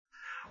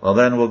Well,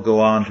 then we'll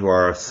go on to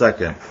our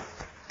second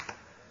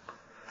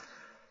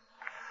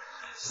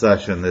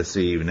session this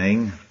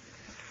evening.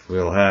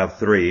 We'll have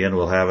 3, and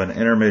we'll have an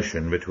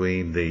intermission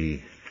between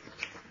the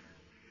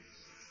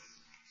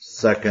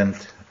second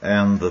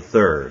and the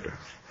third.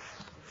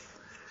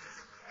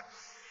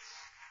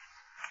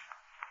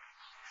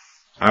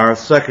 Our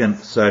second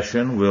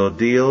session will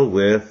deal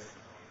with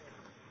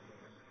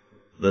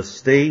the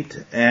State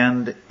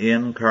and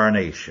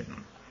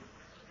Incarnation.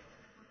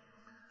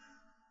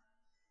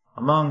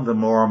 Among the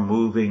more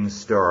moving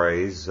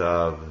stories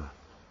of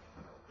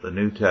the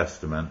New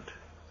Testament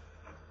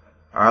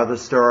are the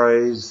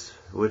stories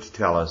which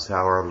tell us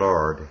how our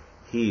Lord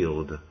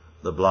healed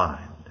the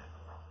blind.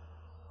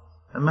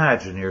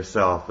 Imagine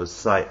yourself as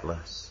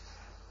sightless,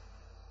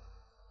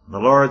 the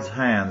Lord's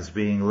hands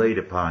being laid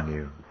upon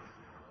you,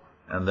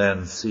 and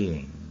then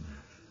seeing.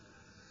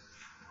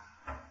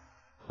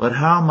 But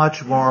how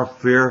much more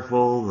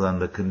fearful than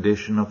the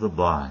condition of the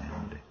blind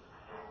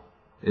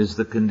is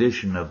the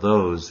condition of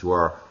those who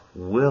are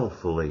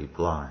willfully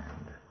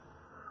blind,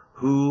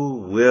 who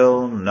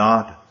will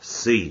not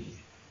see.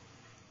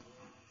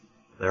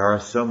 There are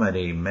so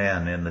many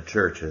men in the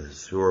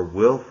churches who are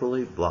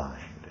willfully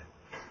blind.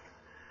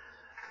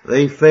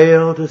 They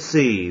fail to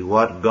see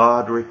what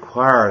God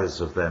requires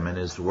of them in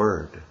His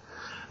Word.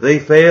 They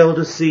fail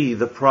to see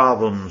the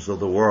problems of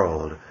the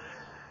world.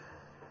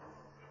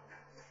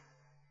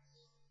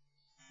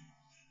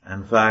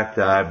 In fact,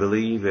 I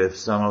believe if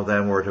some of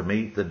them were to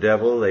meet the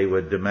devil, they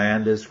would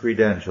demand his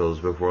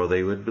credentials before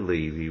they would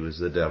believe he was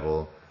the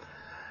devil.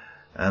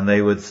 And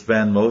they would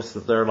spend most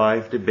of their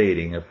life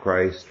debating if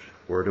Christ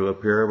were to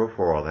appear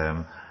before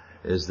them,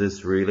 is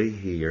this really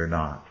He or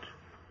not?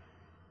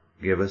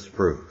 Give us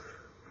proof.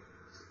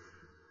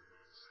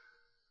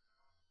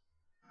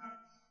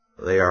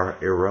 They are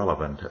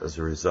irrelevant as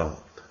a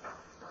result.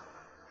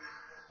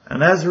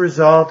 And as a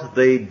result,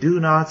 they do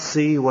not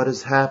see what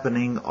is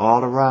happening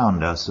all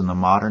around us in the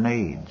modern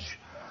age.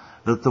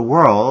 That the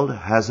world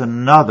has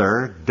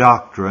another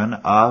doctrine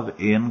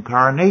of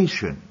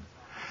incarnation.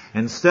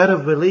 Instead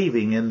of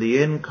believing in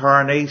the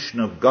incarnation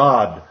of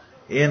God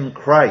in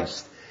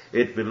Christ,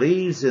 it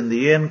believes in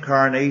the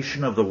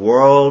incarnation of the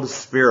world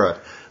spirit,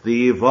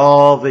 the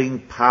evolving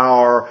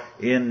power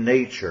in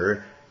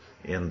nature,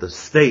 in the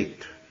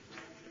state.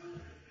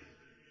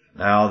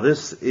 Now,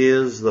 this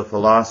is the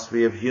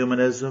philosophy of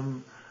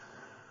humanism,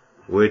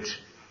 which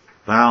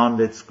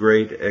found its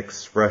great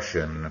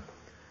expression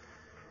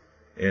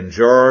in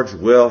George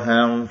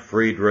Wilhelm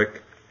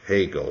Friedrich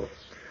Hegel,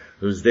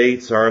 whose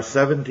dates are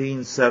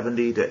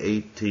 1770 to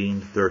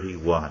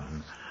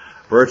 1831.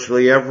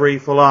 Virtually every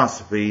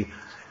philosophy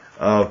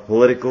of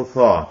political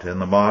thought in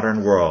the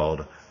modern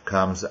world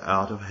comes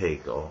out of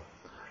Hegel.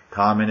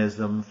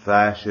 Communism,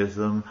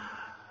 fascism,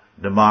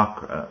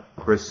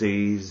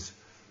 democracies,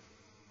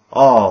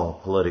 all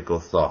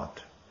political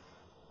thought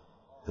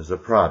is a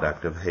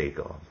product of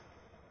Hegel.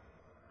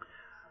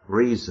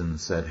 Reason,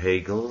 said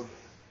Hegel,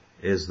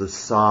 is the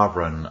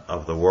sovereign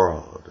of the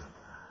world.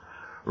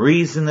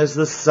 Reason is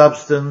the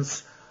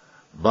substance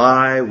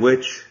by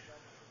which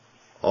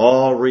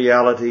all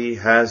reality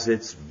has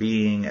its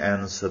being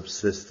and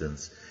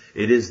subsistence.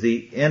 It is the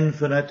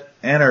infinite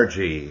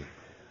energy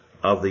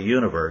of the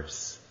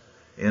universe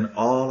in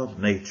all of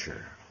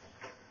nature.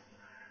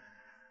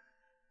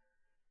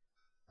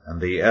 And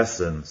the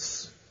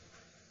essence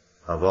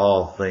of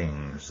all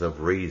things of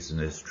reason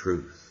is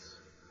truth.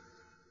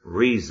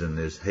 Reason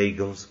is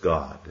Hegel's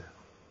God.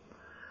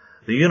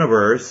 The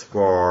universe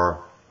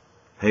for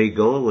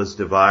Hegel was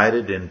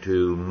divided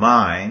into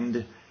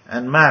mind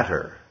and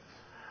matter.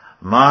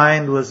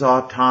 Mind was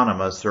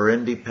autonomous or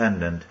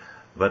independent,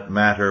 but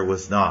matter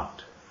was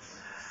not.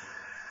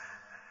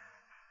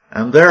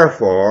 And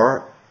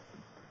therefore,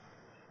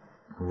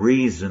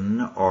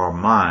 reason or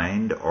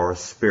mind or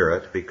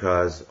spirit,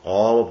 because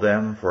all of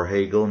them for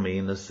Hegel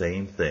mean the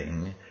same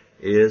thing,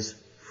 is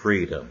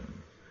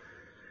freedom.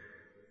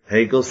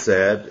 Hegel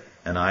said,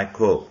 and I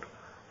quote,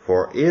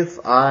 "For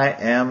if I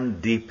am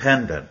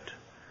dependent,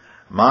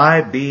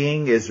 my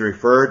being is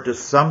referred to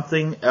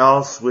something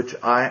else which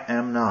I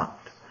am not.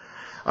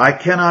 I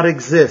cannot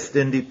exist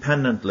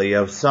independently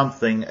of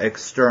something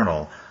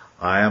external.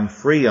 I am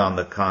free, on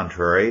the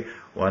contrary,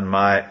 when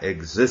my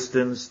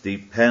existence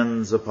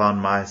depends upon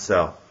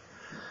myself.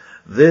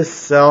 This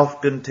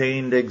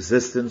self-contained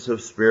existence of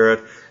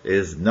spirit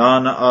is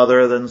none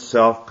other than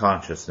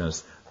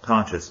self-consciousness,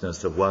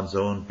 consciousness of one's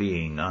own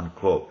being,"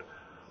 unquote.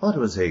 What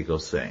was Hegel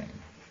saying?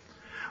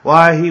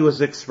 Why, he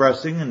was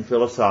expressing in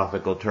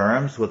philosophical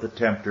terms what the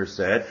tempter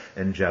said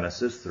in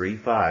Genesis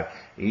 3:5.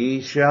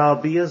 Ye shall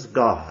be as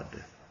God,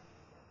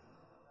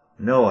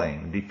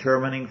 knowing,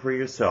 determining for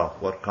yourself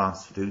what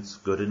constitutes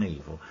good and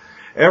evil.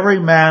 Every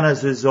man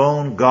as his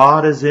own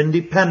God is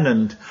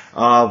independent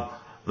of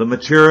the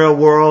material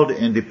world,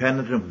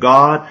 independent of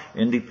God,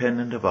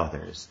 independent of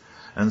others.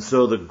 And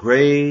so the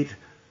great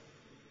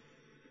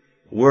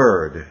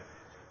word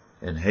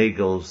in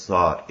Hegel's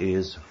thought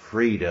is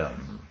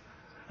freedom,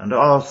 and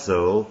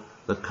also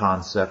the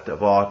concept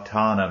of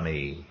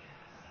autonomy.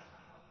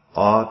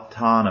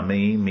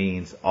 Autonomy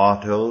means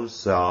auto,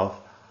 self,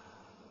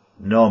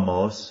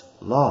 nomos,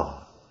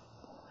 law.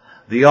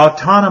 The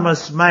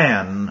autonomous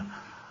man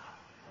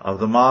of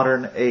the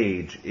modern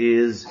age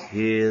is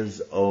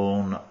his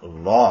own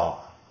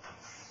law.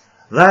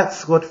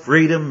 That's what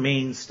freedom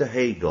means to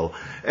Hegel.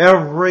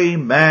 Every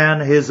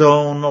man his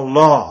own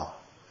law.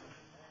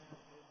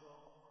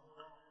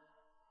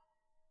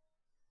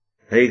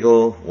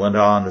 Hegel went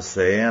on to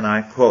say, and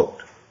I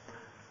quote,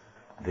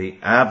 "The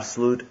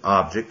absolute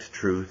object,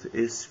 truth,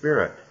 is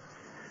spirit.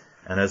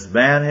 And as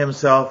man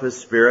himself is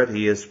spirit,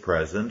 he is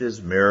present,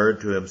 is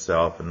mirrored to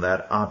himself in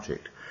that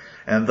object.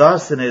 And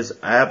thus in his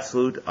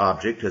absolute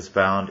object has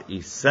found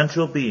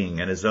essential being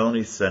in his own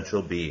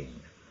essential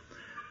being.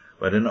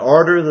 But in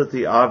order that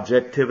the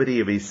objectivity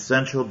of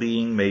essential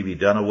being may be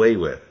done away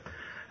with,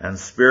 and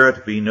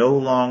spirit be no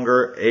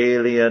longer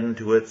alien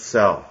to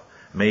itself,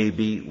 may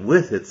be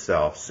with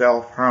itself,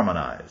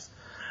 self-harmonized,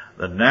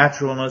 the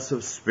naturalness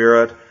of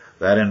spirit,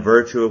 that in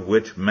virtue of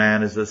which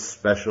man is a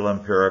special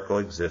empirical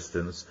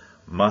existence,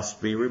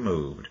 must be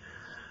removed,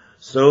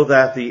 so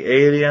that the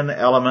alien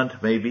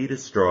element may be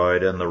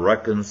destroyed and the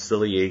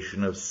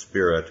reconciliation of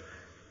spirit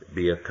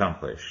be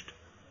accomplished."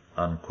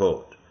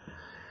 Unquote.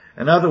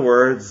 In other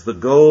words, the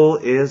goal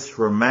is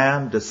for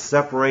man to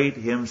separate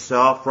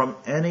himself from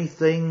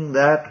anything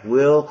that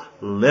will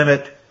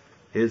limit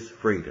his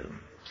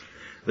freedom.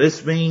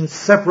 This means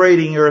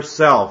separating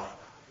yourself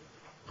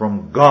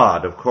from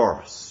God, of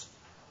course,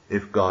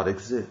 if God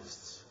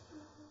exists.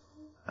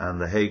 And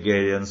the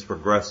Hegelians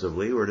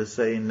progressively were to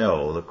say,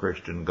 no, the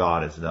Christian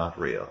God is not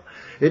real.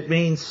 It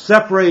means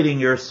separating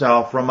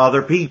yourself from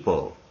other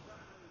people,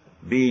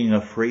 being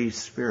a free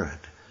spirit.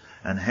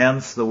 And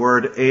hence the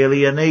word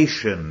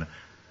alienation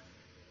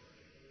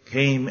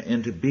came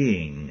into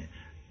being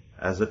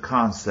as a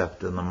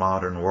concept in the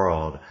modern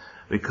world.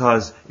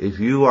 Because if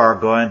you are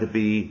going to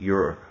be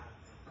your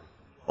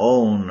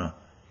own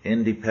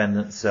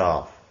independent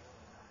self,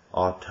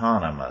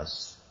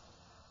 autonomous,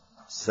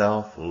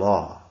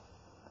 self-law,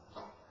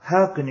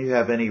 how can you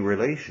have any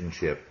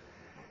relationship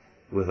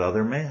with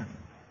other men?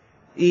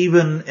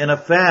 Even in a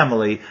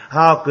family,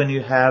 how can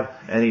you have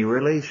any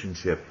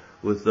relationship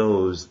with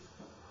those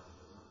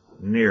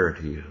near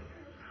to you?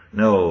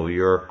 No,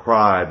 your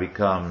cry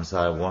becomes,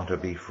 "I want to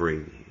be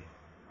free."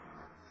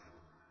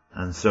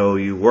 And so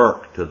you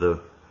work to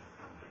the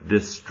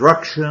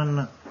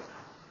destruction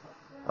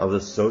of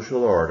the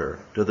social order,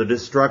 to the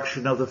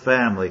destruction of the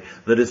family,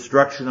 the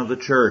destruction of the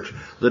church,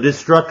 the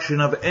destruction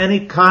of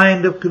any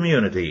kind of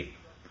community,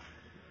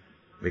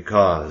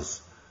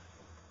 because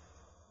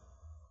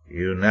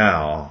you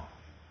now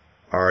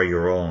are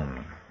your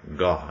own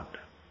God.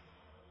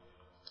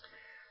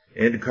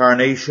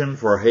 Incarnation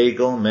for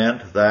Hegel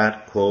meant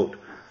that, quote,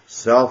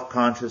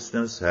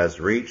 "self-consciousness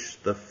has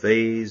reached the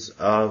phase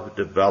of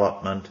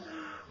development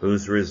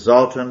whose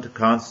resultant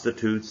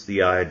constitutes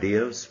the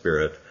idea of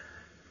spirit,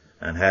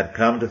 and had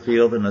come to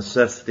feel the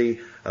necessity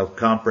of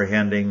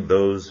comprehending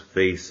those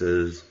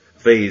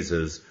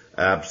phases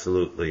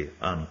absolutely,"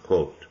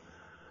 unquote.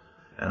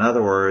 In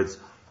other words,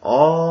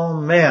 all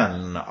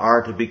men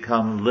are to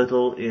become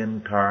little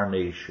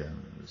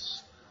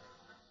incarnations,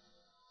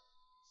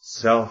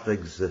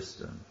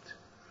 self-existent,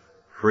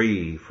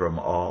 free from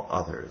all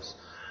others.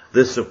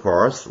 This, of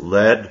course,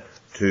 led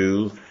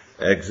to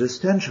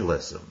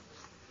existentialism.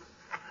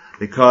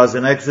 Because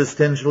in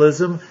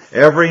existentialism,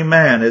 every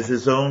man is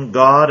his own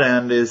God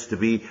and is to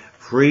be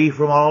free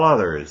from all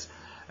others.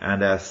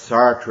 And as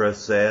Sartre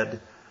said,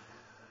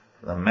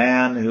 the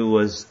man who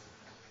was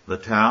the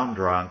town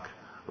drunk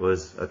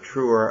was a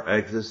truer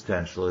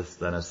existentialist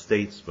than a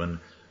statesman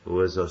who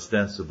was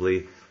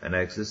ostensibly an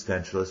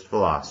existentialist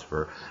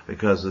philosopher,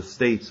 because the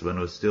statesman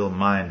was still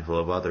mindful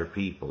of other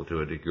people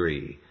to a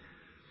degree,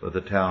 but the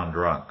town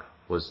drunk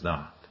was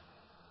not.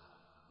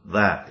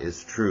 That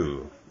is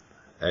true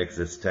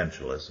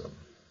existentialism.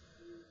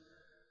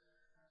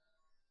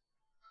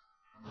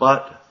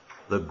 But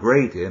the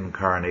great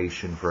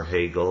incarnation for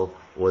Hegel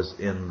was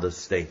in the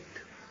state.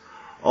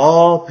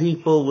 All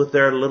people with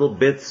their little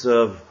bits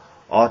of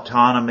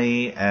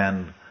autonomy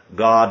and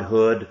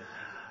godhood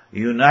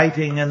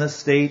uniting in the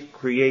state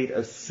create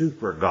a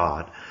super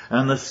God,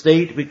 and the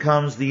state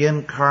becomes the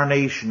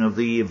incarnation of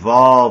the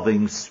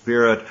evolving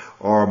spirit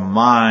or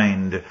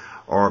mind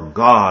or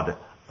God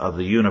of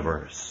the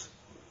universe.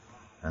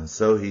 And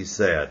so he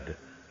said,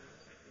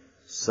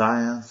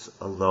 science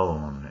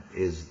alone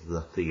is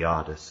the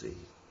theodicy.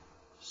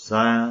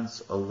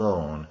 Science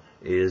alone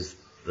is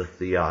the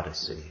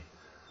theodicy.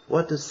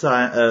 What does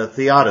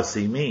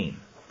theodicy mean?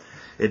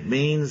 It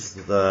means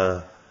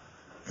the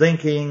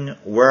thinking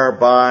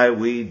whereby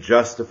we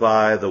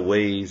justify the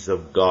ways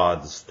of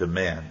gods to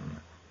men.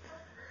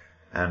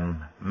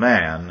 And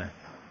man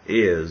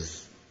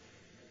is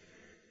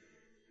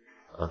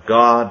a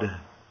God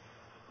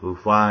who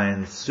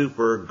finds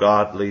super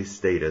godly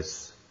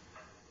status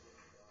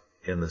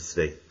in the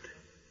state.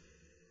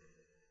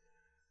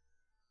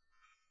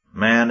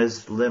 Man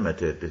is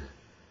limited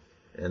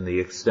in the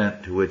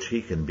extent to which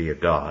he can be a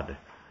God,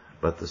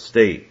 but the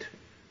state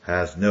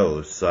has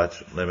no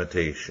such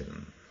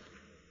limitation.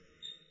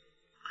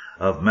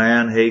 Of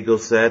man, Hegel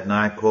said, and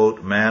I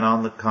quote, "Man,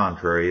 on the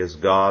contrary, is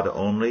God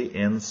only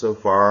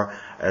insofar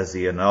as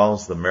he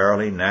annuls the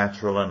merely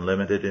natural and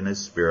limited in his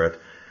spirit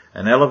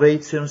and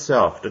elevates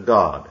himself to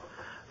God.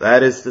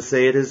 That is to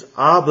say, it is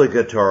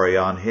obligatory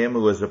on him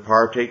who is a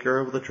partaker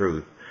of the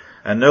truth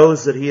and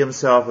knows that he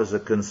himself is a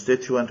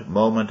constituent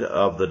moment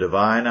of the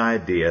divine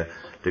idea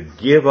to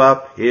give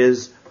up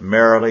his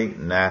merely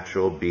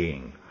natural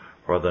being,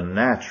 for the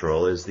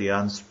natural is the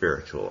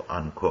unspiritual,"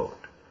 unquote.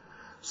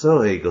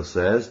 So Hegel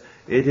says,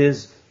 it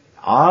is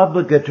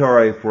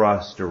obligatory for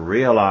us to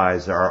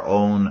realize our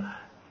own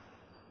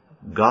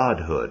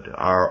godhood,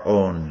 our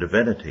own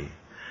divinity.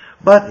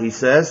 But, he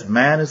says,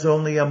 man is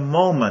only a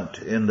moment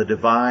in the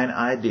divine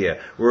idea.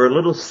 We're a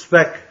little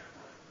speck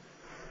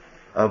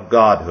of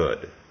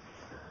godhood.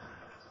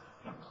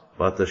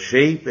 But the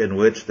shape in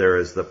which there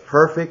is the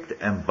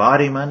perfect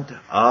embodiment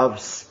of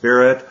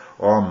spirit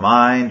or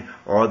mind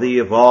or the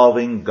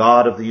evolving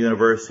God of the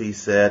universe, he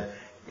said,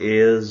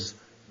 is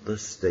the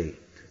state.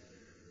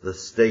 The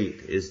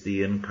state is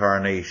the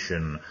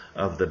incarnation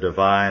of the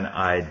divine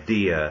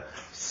idea,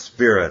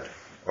 spirit,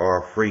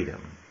 or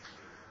freedom.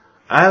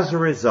 As a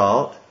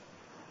result,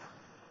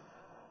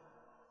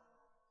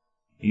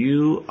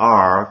 you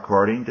are,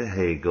 according to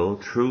Hegel,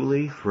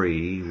 truly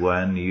free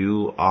when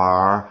you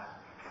are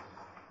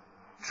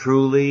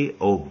truly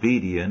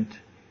obedient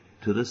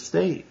to the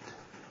state.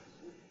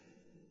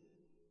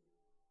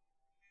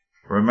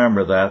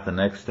 Remember that the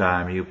next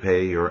time you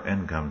pay your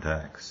income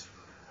tax.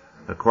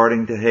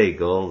 According to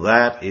Hegel,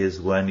 that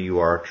is when you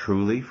are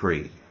truly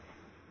free.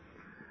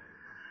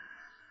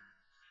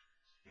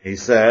 He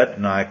said,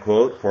 and I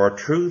quote, "For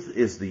truth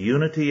is the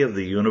unity of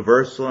the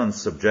universal and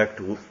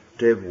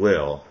subjective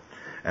will,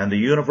 and the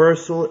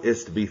universal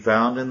is to be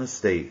found in the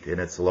state, in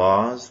its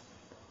laws,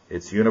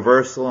 its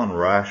universal and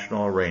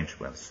rational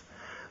arrangements.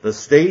 The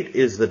state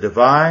is the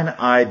divine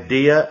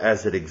idea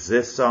as it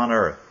exists on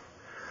earth.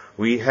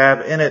 We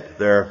have in it,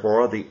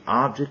 therefore, the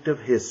object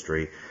of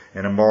history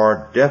in a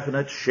more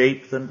definite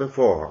shape than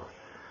before,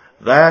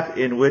 that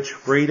in which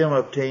freedom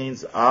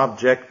obtains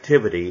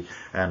objectivity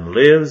and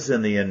lives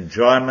in the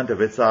enjoyment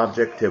of its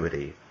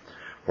objectivity.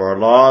 For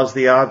law is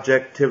the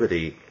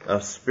objectivity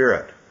of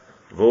spirit,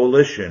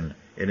 volition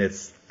in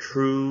its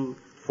true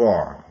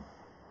form."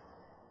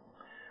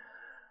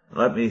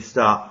 Let me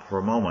stop for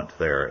a moment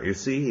there. You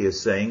see, he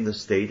is saying the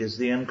state is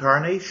the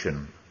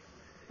incarnation.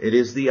 It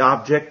is the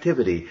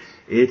objectivity.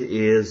 It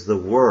is the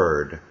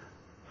word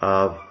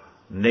of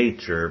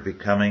nature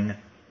becoming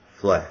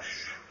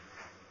flesh.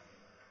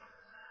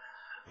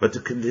 But to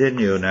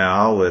continue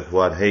now with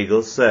what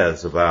Hegel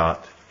says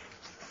about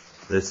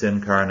this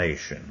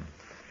incarnation.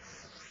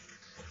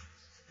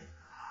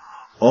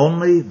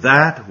 Only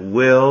that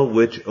will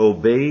which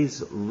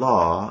obeys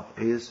law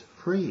is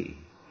free.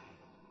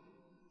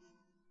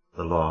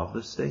 The law of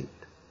the state.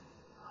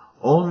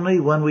 Only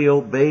when we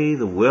obey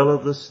the will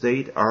of the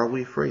state are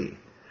we free.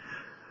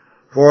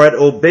 For it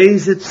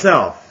obeys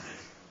itself.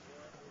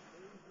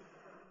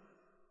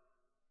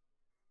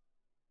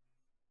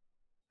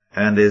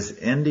 And is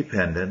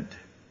independent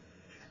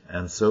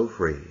and so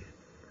free.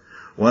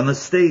 When the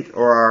state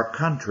or our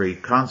country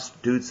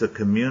constitutes a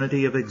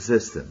community of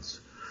existence,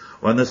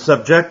 when the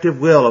subjective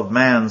will of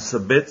man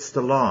submits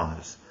to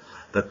laws,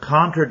 the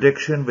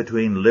contradiction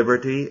between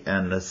liberty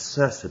and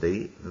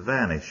necessity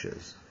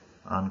vanishes.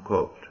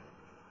 Unquote.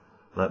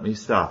 Let me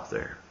stop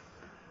there.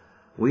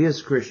 We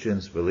as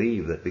Christians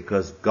believe that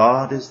because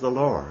God is the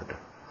Lord,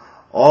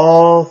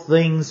 all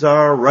things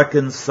are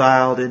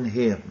reconciled in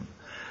Him.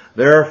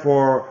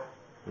 Therefore,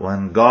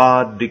 when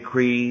God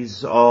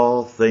decrees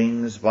all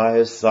things by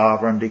His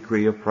sovereign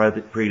decree of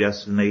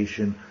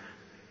predestination,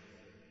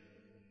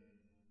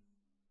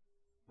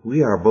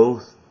 we are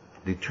both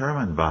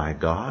determined by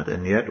God,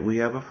 and yet we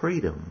have a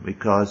freedom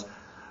because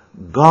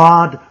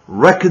God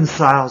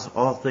reconciles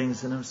all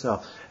things in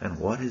Himself. And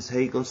what is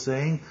Hegel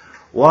saying?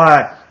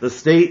 Why, the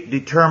state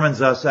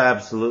determines us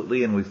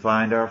absolutely, and we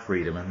find our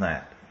freedom in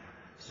that.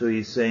 So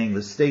he's saying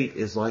the state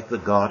is like the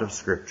God of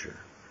Scripture.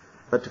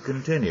 But to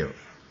continue,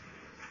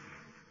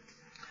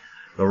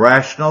 the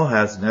rational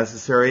has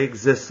necessary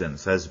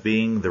existence as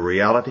being the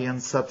reality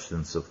and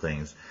substance of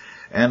things,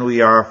 and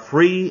we are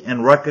free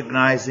in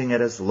recognizing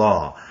it as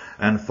law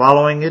and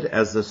following it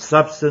as the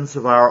substance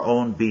of our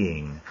own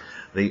being.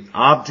 The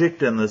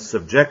object and the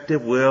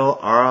subjective will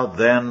are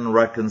then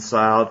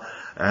reconciled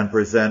and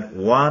present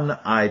one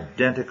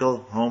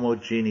identical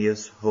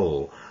homogeneous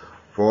whole.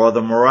 For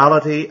the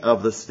morality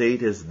of the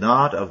state is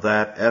not of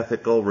that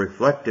ethical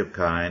reflective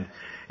kind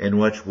in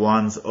which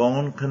one's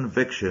own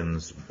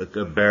convictions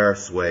bear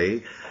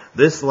sway.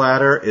 This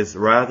latter is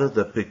rather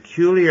the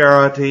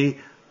peculiarity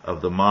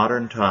of the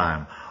modern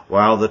time,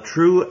 while the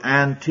true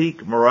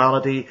antique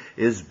morality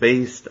is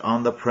based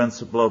on the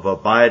principle of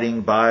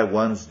abiding by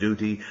one's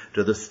duty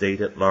to the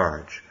state at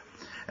large.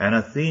 An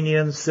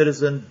Athenian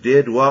citizen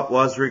did what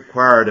was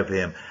required of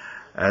him,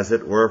 as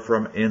it were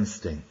from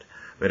instinct.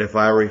 But if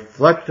I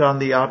reflect on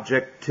the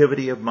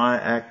objectivity of my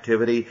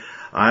activity,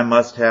 I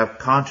must have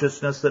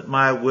consciousness that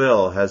my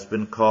will has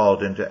been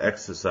called into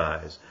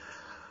exercise.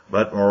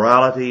 But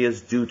morality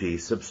is duty,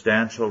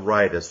 substantial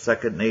right, a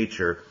second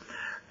nature,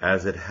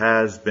 as it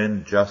has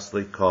been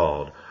justly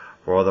called.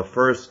 For the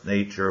first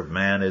nature of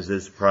man is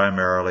his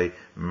primarily,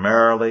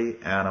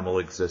 merely animal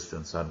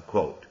existence,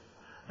 unquote.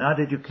 Now,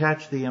 did you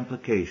catch the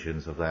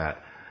implications of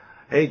that?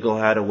 Hegel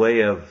had a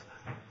way of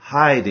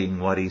hiding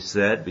what he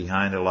said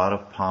behind a lot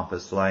of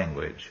pompous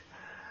language,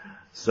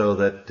 so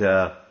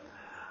that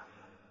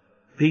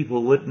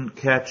people wouldn't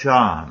catch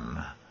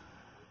on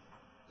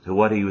to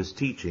what he was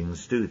teaching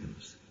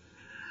students.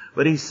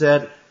 But he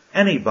said,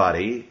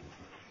 anybody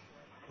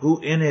who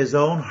in his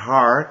own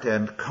heart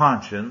and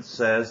conscience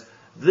says,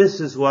 this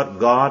is what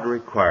God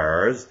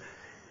requires,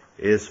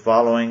 is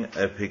following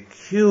a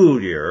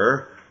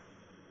peculiar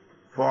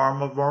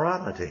form of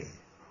morality.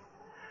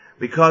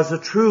 Because a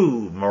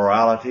true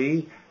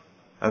morality,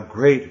 a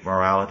great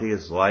morality,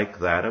 is like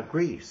that of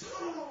Greece.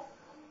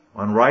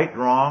 When right and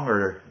wrong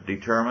are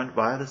determined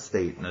by the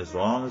state, and as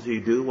long as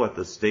you do what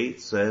the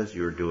state says,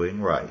 you're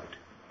doing right.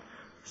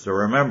 So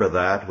remember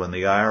that when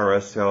the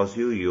IRS tells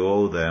you you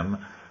owe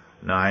them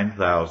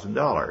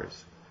 $9,000.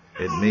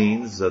 It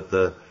means that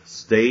the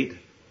state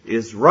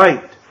is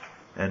right,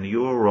 and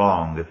you are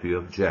wrong if you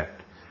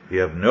object.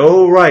 You have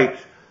no right,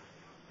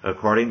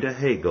 according to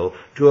Hegel,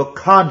 to a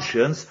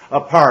conscience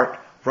apart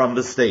from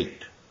the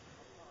state.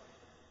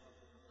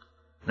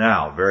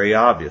 Now, very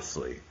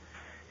obviously,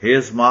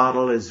 his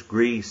model is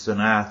Greece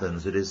and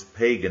Athens. It is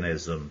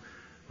paganism,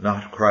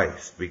 not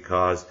Christ,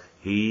 because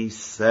he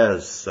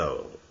says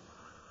so.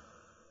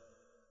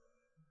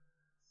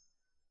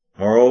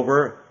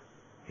 Moreover,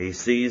 he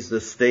sees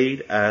the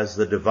state as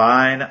the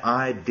divine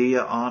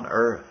idea on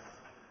earth,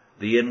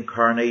 the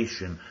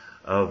incarnation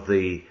of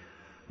the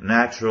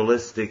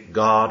naturalistic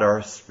God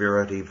or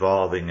spirit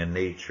evolving in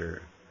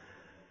nature.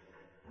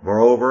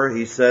 Moreover,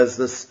 he says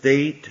the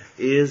state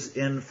is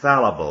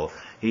infallible.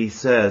 He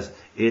says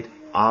it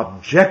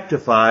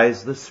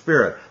objectifies the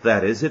spirit.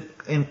 That is, it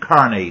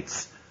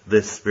incarnates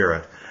this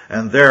spirit.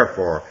 And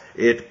therefore,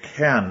 it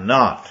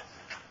cannot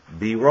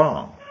be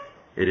wrong.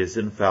 It is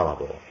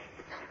infallible.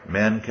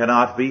 Men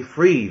cannot be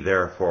free,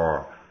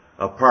 therefore,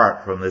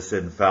 apart from this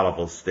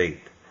infallible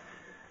state.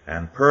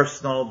 And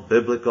personal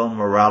biblical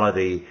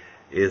morality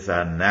is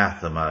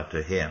anathema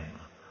to him.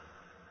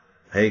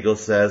 Hegel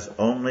says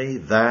only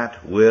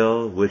that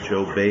will which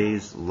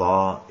obeys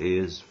law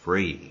is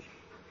free.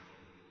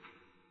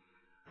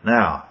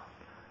 Now,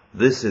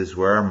 this is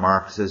where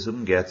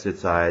Marxism gets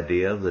its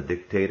idea of the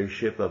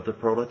dictatorship of the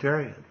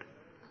proletariat.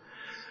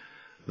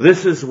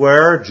 This is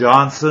where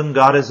Johnson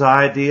got his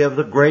idea of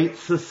the great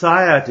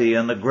society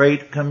and the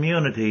great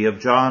community of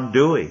John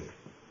Dewey.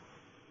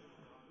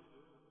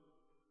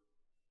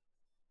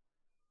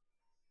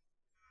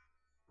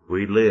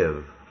 We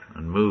live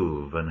and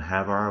move and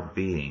have our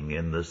being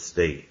in the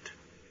state,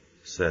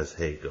 says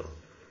Hegel.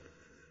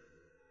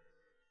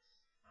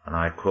 And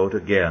I quote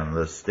again,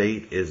 the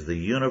state is the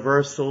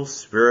universal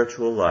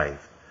spiritual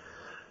life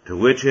to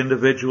which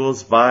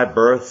individuals by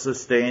birth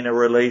sustain a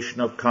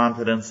relation of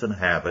confidence and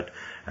habit,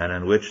 and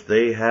in which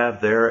they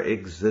have their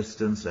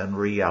existence and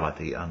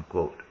reality,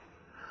 unquote.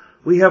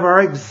 We have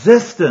our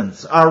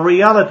existence, our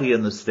reality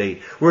in the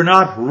state. We're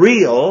not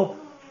real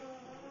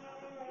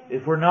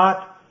if we're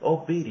not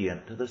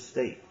obedient to the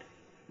state.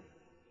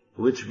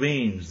 Which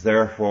means,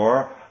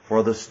 therefore,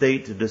 for the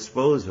state to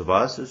dispose of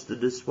us is to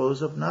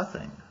dispose of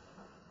nothing.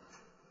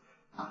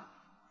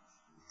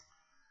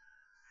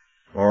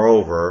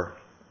 Moreover,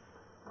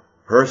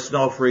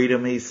 personal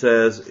freedom, he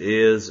says,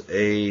 is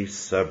a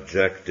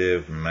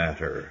subjective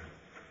matter.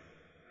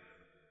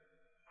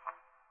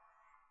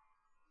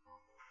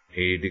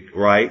 He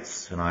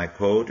writes, and I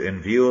quote,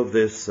 in view of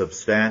this,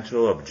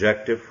 substantial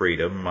objective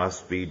freedom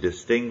must be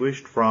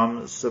distinguished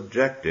from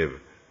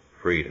subjective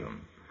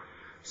freedom.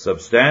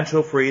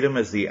 Substantial freedom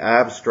is the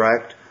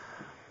abstract,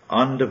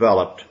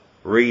 undeveloped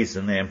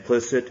reason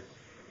implicit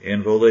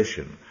in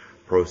volition,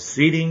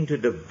 proceeding to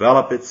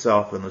develop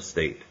itself in the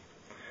state.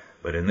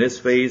 But in this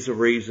phase of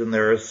reason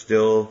there is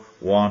still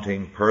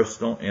wanting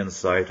personal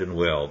insight and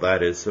will,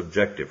 that is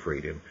subjective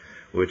freedom,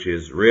 which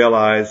is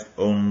realized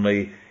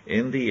only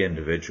in the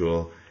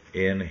individual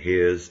in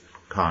his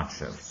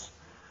conscience.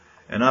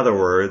 In other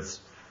words,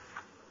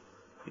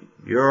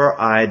 your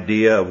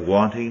idea of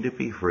wanting to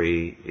be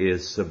free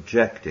is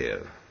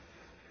subjective.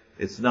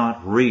 It's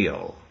not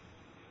real.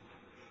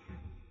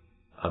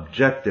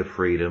 Objective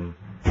freedom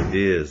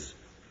is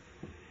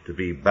to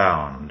be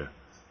bound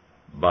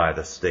by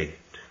the state.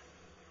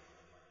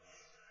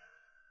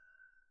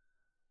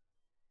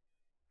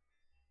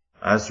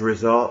 As a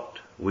result,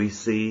 we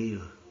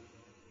see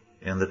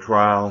in the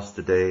trials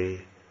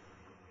today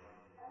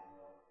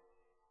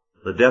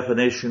the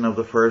definition of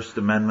the First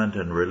Amendment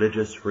and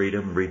religious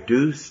freedom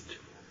reduced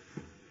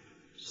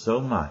so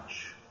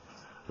much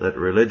that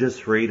religious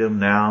freedom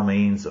now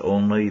means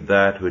only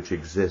that which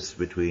exists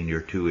between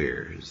your two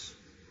ears.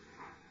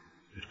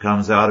 If it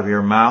comes out of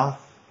your mouth,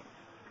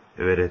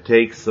 if it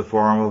takes the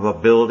form of a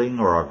building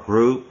or a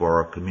group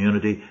or a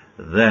community,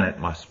 then it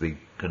must be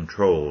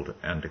controlled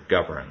and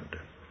governed.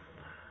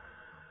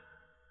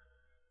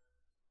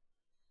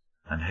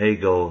 And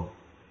Hegel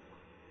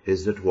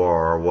is at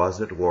war,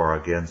 was at war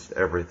against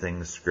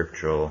everything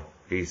scriptural.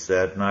 He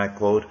said, and I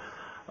quote,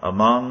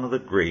 "Among the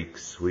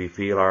Greeks we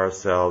feel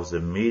ourselves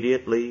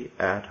immediately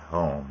at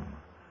home,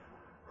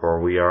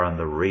 for we are in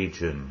the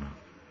region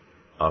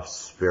of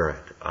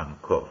spirit,"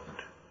 unquote.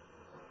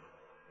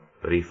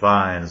 But he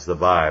finds the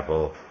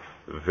Bible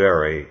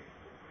very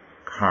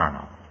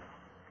carnal.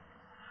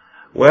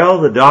 Well,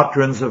 the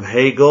doctrines of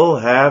Hegel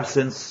have,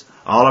 since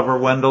Oliver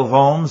Wendell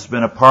Holmes,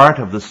 been a part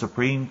of the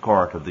Supreme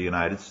Court of the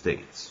United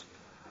States.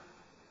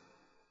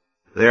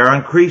 They are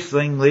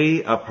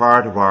increasingly a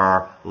part of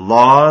our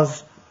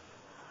laws,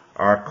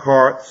 our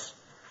courts,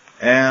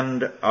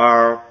 and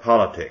our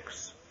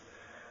politics,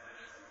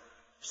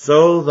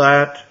 so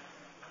that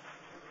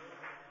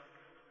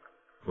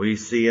we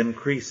see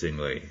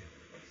increasingly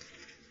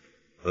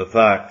the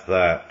fact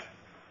that,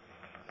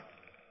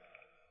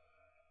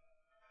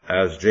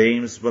 as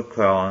James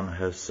McClellan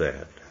has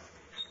said,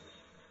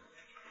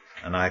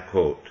 and I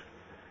quote,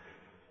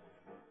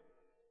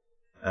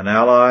 "An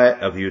ally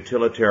of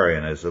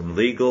utilitarianism,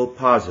 legal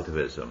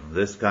positivism,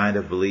 this kind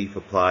of belief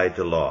applied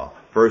to law,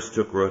 first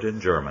took root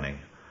in Germany.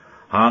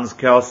 Hans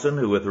Kelsen,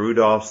 who with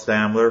Rudolf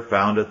Stammler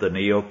founded the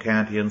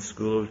Neo-Kantian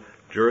school of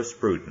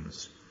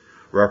jurisprudence,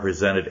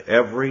 represented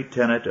every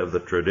tenet of the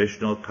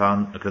traditional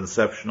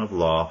conception of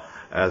law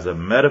as a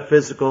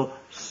metaphysical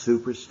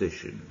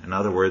superstition." In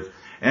other words,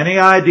 any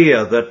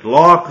idea that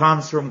law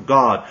comes from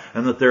God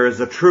and that there is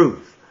a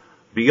truth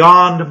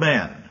beyond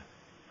men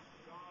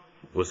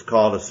was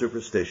called a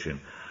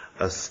superstition.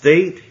 A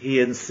state, he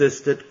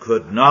insisted,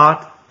 could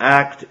not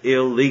act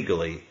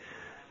illegally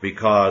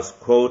because,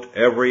 quote,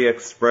 "every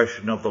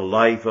expression of the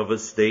life of a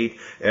state,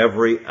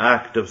 every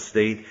act of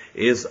state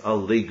is a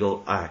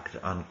legal act,"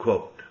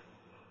 unquote.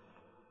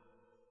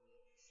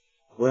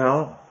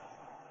 Well,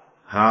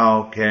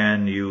 how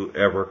can you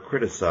ever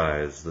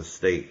criticize the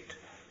state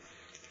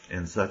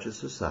in such a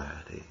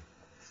society?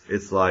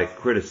 It's like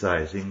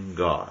criticizing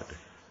God.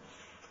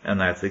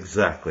 And that's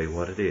exactly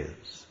what it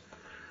is.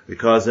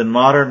 Because in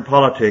modern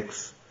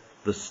politics,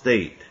 the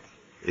state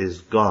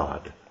is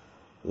God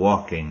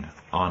walking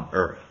on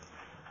earth.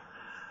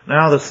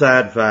 Now, the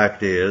sad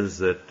fact is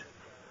that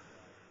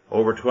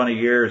over 20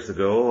 years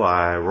ago,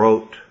 I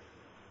wrote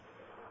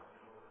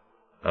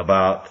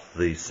about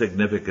the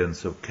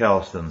significance of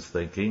Kelsen's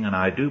thinking, and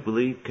I do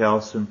believe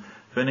Kelsen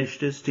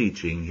finished his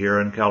teaching here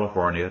in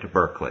California at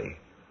Berkeley.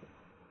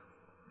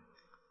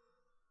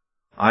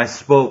 I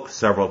spoke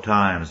several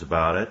times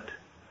about it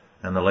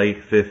in the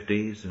late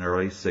 50s and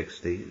early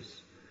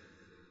 60s.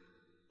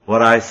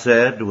 What I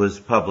said was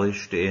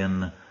published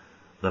in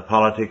The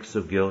Politics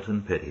of Guilt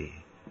and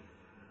Pity.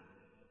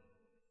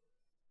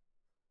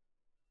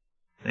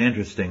 The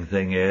interesting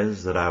thing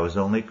is that I was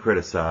only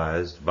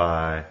criticized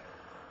by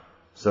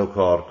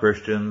so-called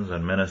Christians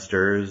and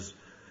ministers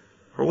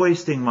for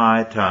wasting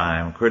my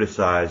time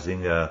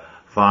criticizing a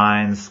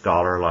fine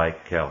scholar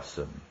like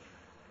Kelsen.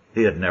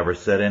 He had never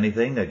said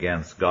anything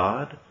against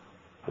God.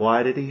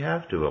 Why did he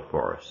have to, of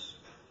course?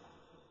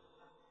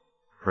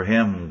 For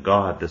him,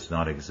 God does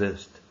not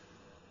exist.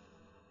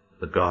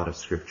 The God of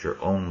Scripture,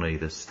 only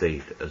the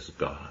state as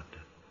God.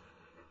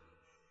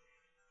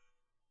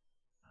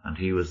 And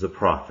he was the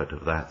prophet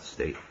of that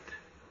state.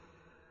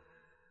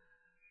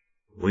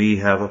 We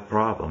have a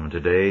problem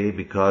today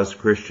because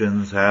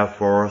Christians have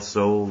for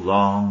so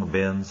long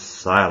been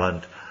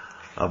silent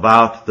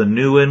about the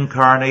new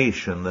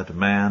incarnation that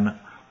man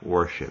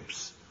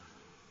worships,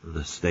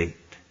 the state.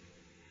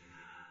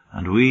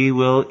 And we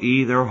will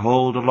either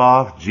hold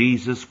aloft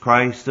Jesus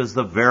Christ as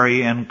the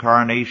very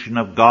incarnation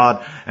of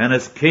God and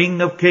as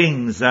King of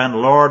Kings and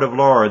Lord of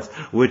Lords,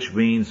 which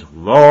means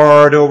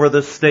Lord over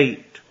the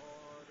state,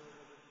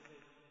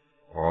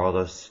 or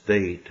the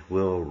state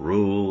will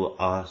rule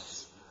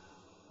us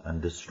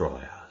and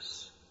destroy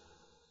us.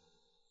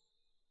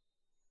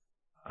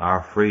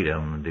 Our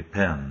freedom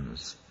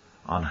depends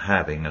on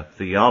having a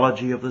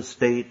theology of the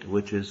state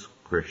which is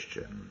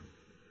Christian.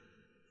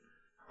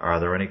 Are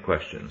there any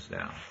questions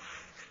now?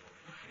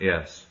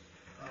 Yes.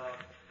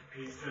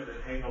 You said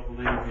that Hegel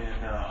believed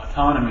in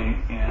autonomy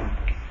and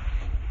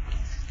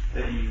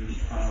that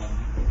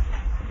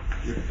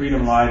your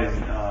freedom lied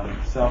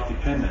in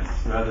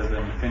self-dependence rather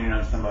than depending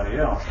on somebody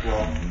else.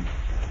 Well,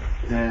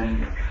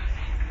 then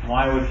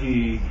why would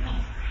he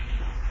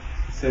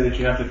say that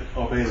you have to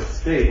obey the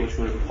state, which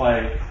would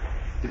imply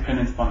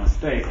dependence upon the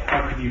state?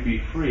 How could you be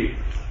free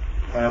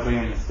by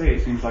obeying the state?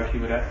 It seems like he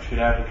should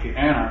advocate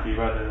anarchy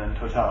rather than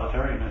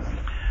totalitarianism.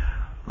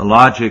 The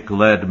logic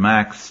led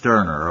Max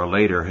Stirner, a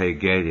later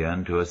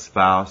Hegelian, to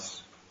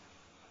espouse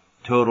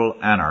total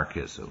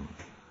anarchism.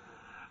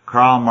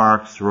 Karl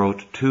Marx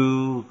wrote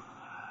two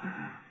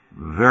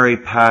very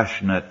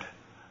passionate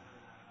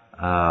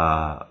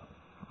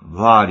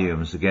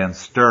volumes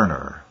against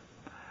Stirner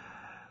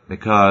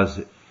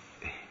because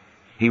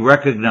he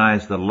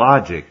recognized the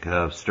logic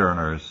of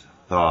Stirner's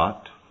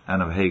thought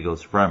and of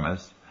Hegel's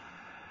premise,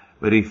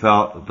 but he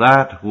felt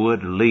that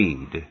would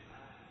lead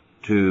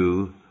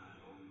to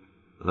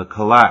the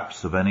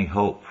collapse of any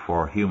hope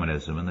for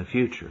humanism in the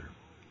future.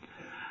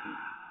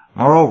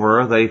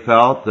 Moreover, they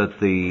felt that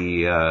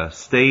the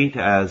state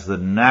as the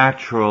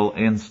natural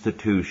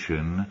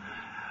institution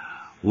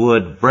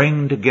would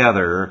bring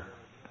together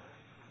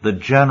the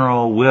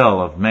general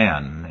will of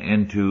men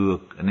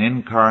into an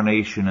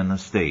incarnation in the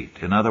state.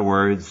 In other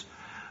words,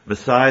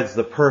 besides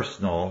the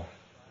personal,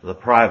 the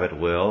private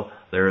will,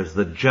 there is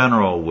the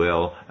general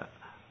will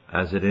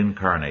as it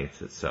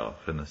incarnates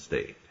itself in the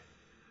state.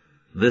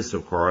 This,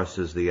 of course,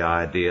 is the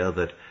idea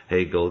that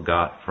Hegel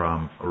got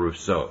from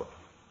Rousseau.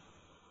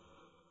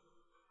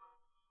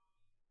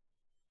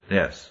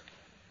 Yes.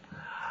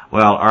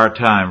 Well, our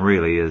time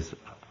really is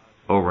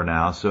over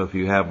now, so if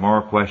you have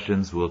more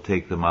questions, we'll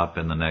take them up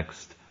in the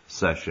next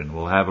session.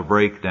 We'll have a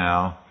break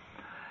now,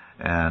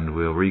 and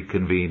we'll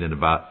reconvene in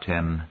about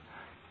 10-15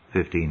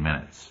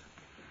 minutes.